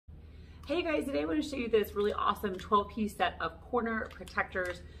Hey guys, today I want to show you this really awesome 12-piece set of corner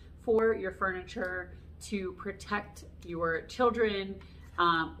protectors for your furniture to protect your children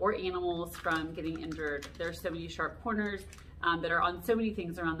or animals from getting injured. There's so many sharp corners that are on so many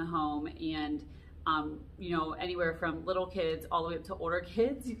things around the home, and you know, anywhere from little kids all the way up to older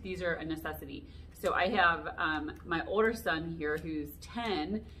kids, these are a necessity. So I have my older son here who's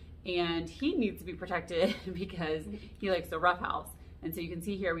 10, and he needs to be protected because he likes the rough house. And so you can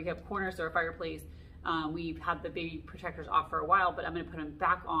see here we have corners to our fireplace. We've had the baby protectors off for a while, but I'm gonna put them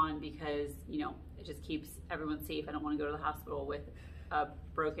back on because, you know, it just keeps everyone safe. I don't wanna go to the hospital with a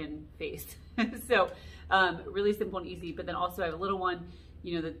broken face. So really simple and easy, but then also I have a little one,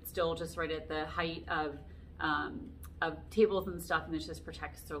 you know, that's still just right at the height of tables and stuff, and this just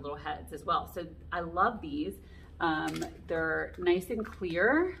protects their little heads as well. So I love these. They're nice and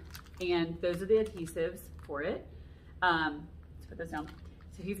clear, and those are the adhesives for it. Put this down.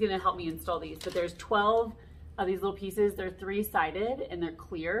 So he's gonna help me install these, but there's 12 of these little pieces. They're three-sided and they're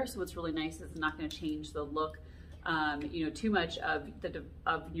clear. So what's really nice is it's not gonna change the look, you know, too much of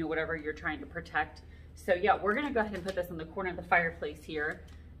you know, whatever you're trying to protect. So yeah, we're gonna go ahead and put this in the corner of the fireplace here.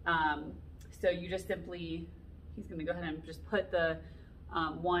 So you just simply, he's gonna go ahead and just put the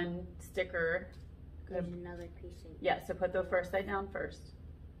one sticker. There's another piece. Yeah, so put the first side down first.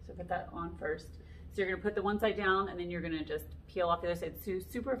 So put that on first. So you're gonna put the one side down, and then you're gonna just peel off the other side. So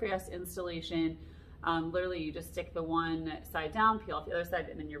super fast installation. Literally you just stick the one side down, peel off the other side,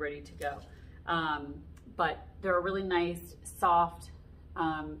 and then you're ready to go. But they're a really nice, soft,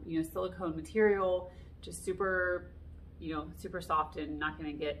 you know, silicone material, just super, you know, super soft and not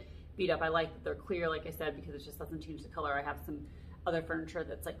gonna get beat up. I like that they're clear, like I said, because it just doesn't change the color. I have some other furniture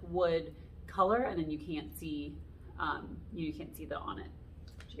that's like wood color, and then you can't see, you can't see that on it.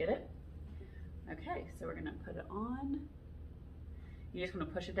 Did you get it? Okay, so we're gonna put it on. You just wanna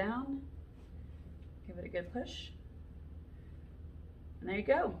push it down, give it a good push, and there you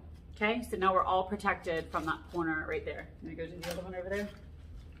go. Okay, so now we're all protected from that corner right there. I'm gonna go to the other one over there.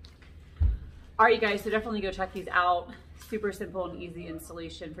 All right, you guys, so definitely go check these out. Super simple and easy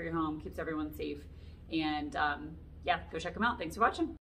installation for your home, keeps everyone safe. And yeah, go check them out. Thanks for watching.